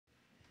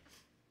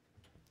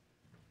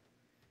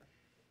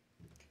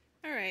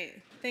All right,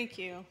 thank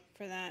you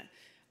for that.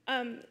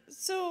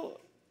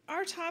 So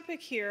our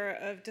topic here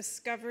of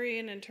discovery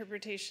and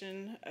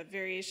interpretation of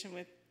variation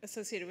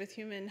associated with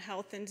human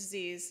health and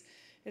disease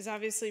is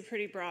obviously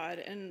pretty broad,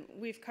 and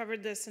we've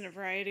covered this in a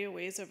variety of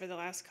ways over the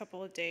last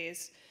couple of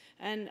days.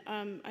 And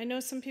I know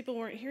some people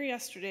weren't here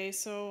yesterday,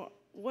 so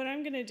what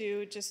I'm going to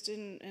do just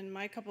in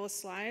my couple of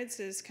slides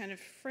is kind of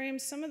frame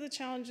some of the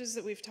challenges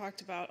that we've talked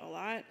about a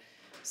lot,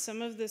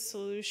 some of the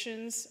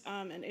solutions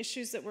and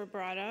issues that were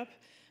brought up.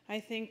 I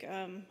think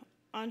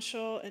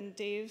Anshul and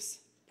Dave's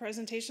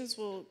presentations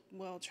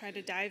will try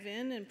to dive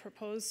in and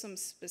propose some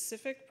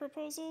specific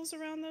proposals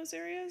around those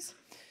areas.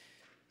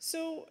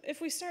 So if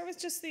we start with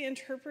just the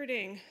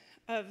interpreting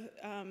of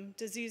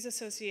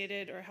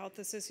disease-associated or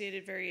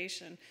health-associated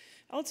variation,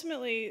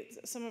 ultimately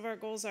some of our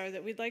goals are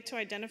that we'd like to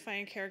identify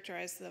and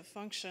characterize the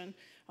function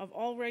of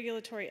all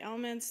regulatory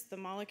elements, the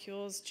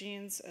molecules,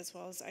 genes, as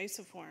well as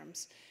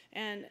isoforms.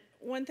 And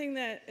one thing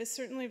that is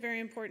certainly very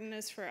important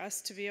is for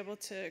us to be able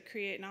to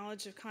create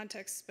knowledge of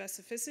context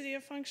specificity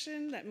of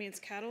function. That means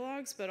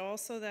catalogs, but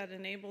also that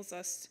enables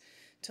us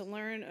to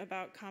learn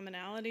about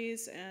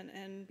commonalities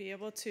and be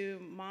able to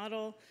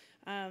model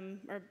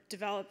or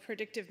develop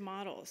predictive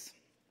models.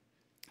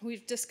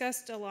 We've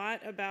discussed a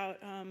lot about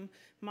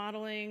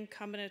modeling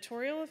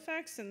combinatorial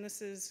effects, and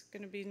this is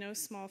going to be no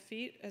small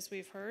feat, as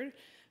we've heard,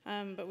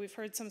 but we've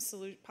heard some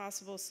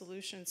possible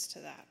solutions to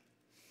that.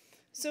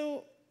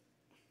 So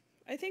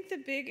I think the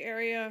big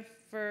area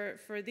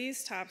for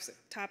these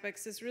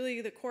topics is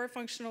really the core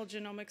functional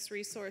genomics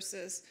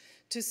resources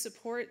to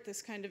support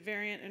this kind of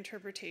variant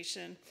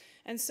interpretation.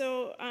 And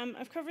so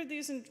I've covered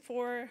these in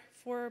four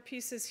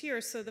pieces here.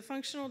 So the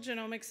functional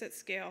genomics at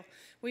scale.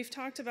 We've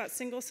talked about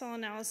single cell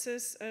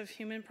analysis of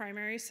human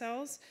primary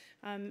cells,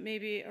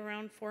 maybe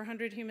around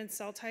 400 human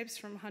cell types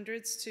from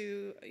hundreds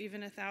to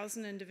even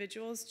 1,000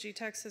 individuals.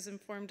 GTEx has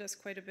informed us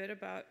quite a bit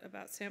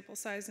about sample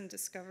size and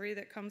discovery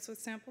that comes with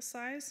sample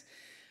size.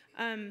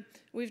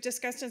 We've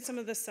discussed in some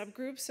of the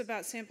subgroups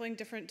about sampling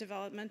different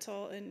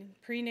developmental and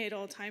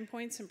prenatal time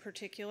points in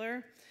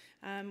particular.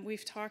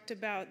 We've talked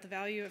about the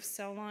value of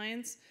cell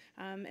lines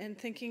and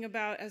thinking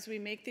about, as we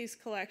make these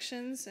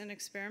collections and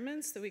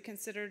experiments, that we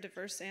consider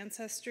diverse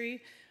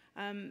ancestry.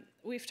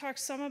 We've talked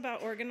some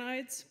about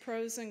organoids,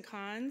 pros and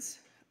cons.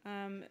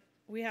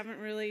 We haven't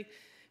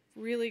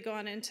really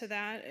gone into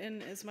that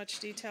in as much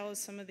detail as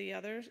some of the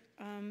other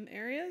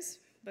areas,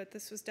 but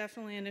this was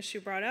definitely an issue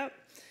brought up.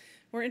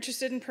 We're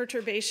interested in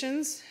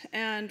perturbations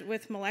and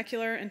with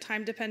molecular and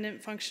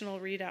time-dependent functional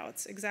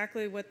readouts.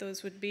 Exactly what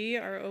those would be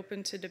are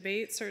open to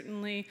debate.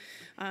 Certainly,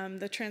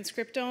 the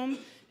transcriptome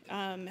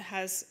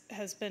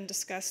has been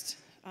discussed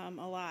a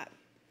lot.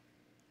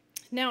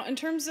 Now, in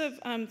terms of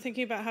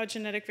thinking about how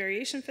genetic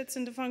variation fits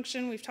into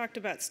function, we've talked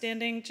about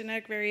standing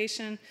genetic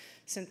variation,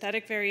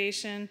 synthetic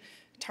variation,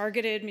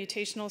 targeted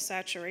mutational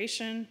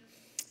saturation.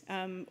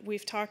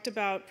 We've talked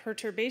about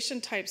perturbation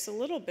types a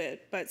little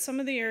bit, but some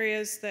of the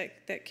areas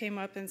that came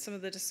up in some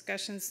of the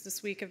discussions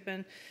this week have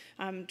been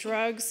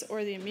drugs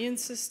or the immune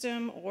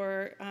system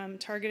or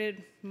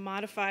targeted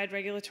modified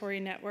regulatory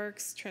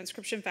networks,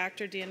 transcription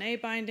factor DNA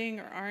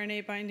binding or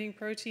RNA binding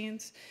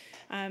proteins,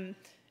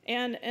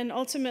 and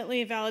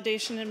ultimately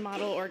validation in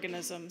model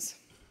organisms.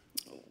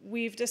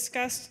 We've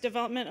discussed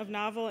development of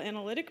novel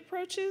analytic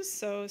approaches,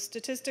 so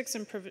statistics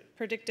and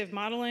predictive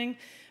modeling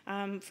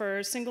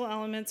for single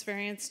elements,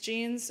 variants,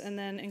 genes, and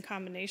then in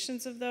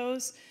combinations of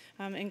those,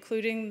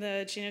 including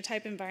the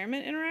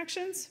genotype-environment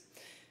interactions.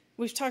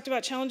 We've talked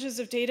about challenges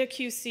of data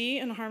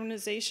QC and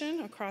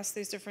harmonization across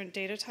these different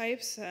data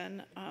types,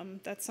 and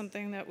that's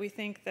something that we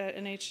think that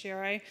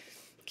NHGRI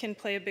can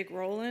play a big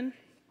role in.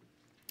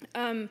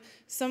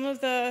 Some of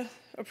the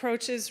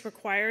approaches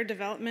require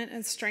development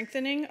and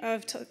strengthening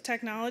of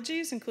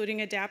technologies,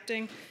 including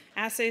adapting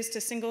assays to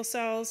single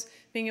cells,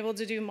 being able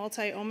to do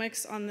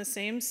multi-omics on the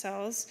same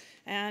cells,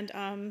 and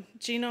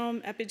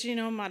genome,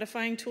 epigenome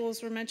modifying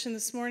tools were mentioned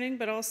this morning,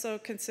 but also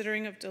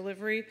considering of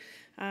delivery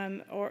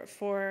or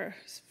for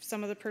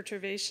some of the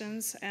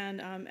perturbations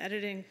and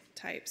editing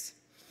types.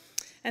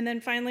 And then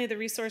finally, the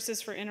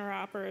resources for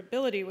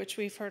interoperability, which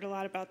we've heard a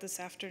lot about this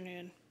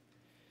afternoon.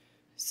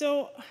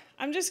 So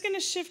I'm just going to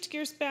shift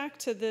gears back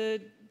to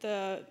the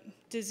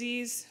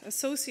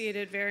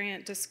disease-associated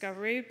variant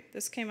discovery.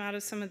 This came out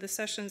of some of the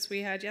sessions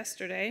we had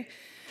yesterday.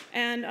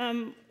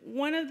 And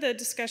one of the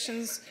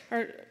discussions,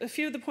 or a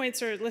few of the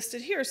points are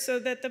listed here, so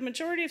that the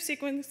majority of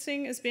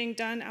sequencing is being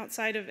done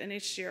outside of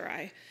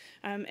NHGRI,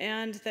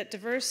 and that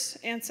diverse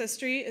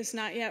ancestry is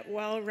not yet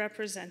well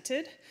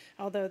represented,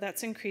 although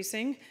that's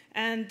increasing,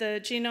 and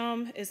the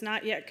genome is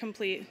not yet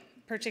complete,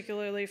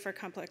 particularly for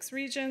complex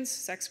regions,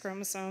 sex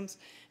chromosomes,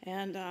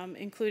 and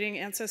including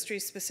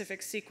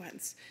ancestry-specific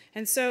sequence.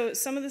 And so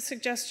some of the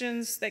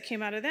suggestions that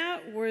came out of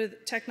that were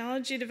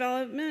technology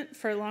development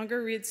for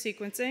longer read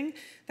sequencing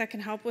that can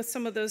help with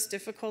some of those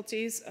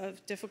difficulties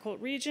of difficult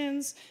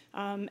regions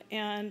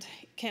and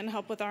can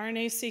help with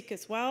RNA-seq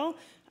as well,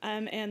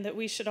 and that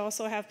we should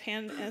also have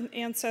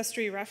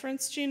pan-ancestry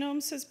reference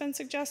genomes has been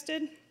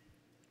suggested.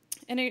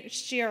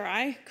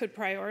 NHGRI could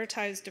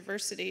prioritize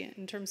diversity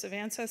in terms of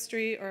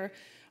ancestry or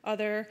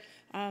other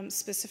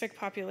specific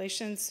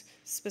populations,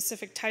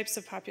 specific types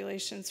of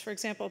populations. For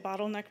example,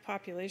 bottleneck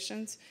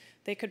populations.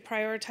 They could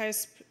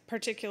prioritize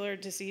particular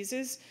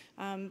diseases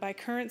by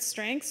current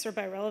strengths or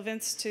by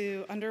relevance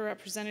to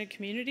underrepresented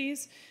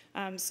communities.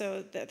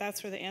 So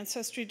that's where the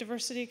ancestry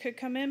diversity could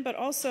come in, but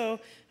also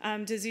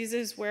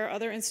diseases where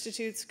other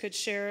institutes could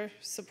share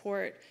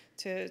support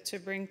to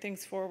bring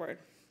things forward.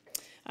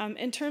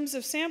 In terms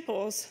of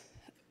samples,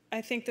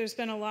 I think there's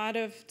been a lot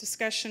of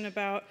discussion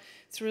about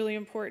it's really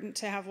important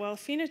to have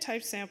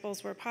well-phenotyped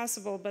samples where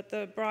possible, but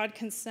the broad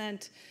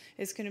consent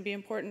is going to be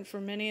important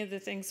for many of the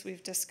things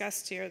we've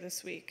discussed here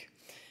this week.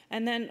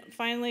 And then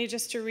finally,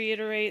 just to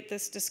reiterate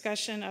this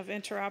discussion of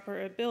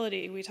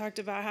interoperability, we talked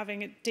about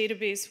having a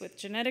database with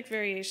genetic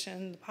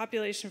variation, the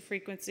population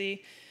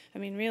frequency. I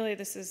mean, really,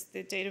 this is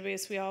the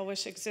database we all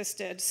wish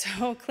existed.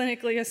 So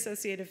clinically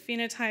associated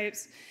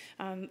phenotypes,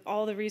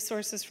 all the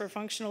resources for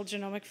functional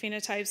genomic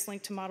phenotypes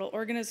linked to model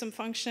organism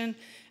function.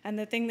 And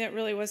the thing that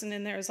really wasn't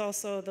in there is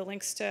also the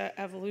links to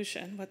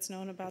evolution, what's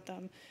known about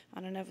them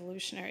on an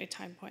evolutionary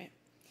time point.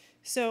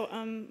 So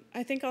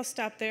I think I'll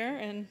stop there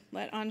and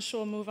let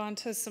Anshul move on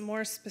to some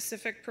more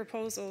specific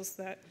proposals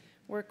that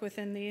work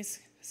within these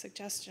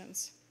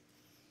suggestions.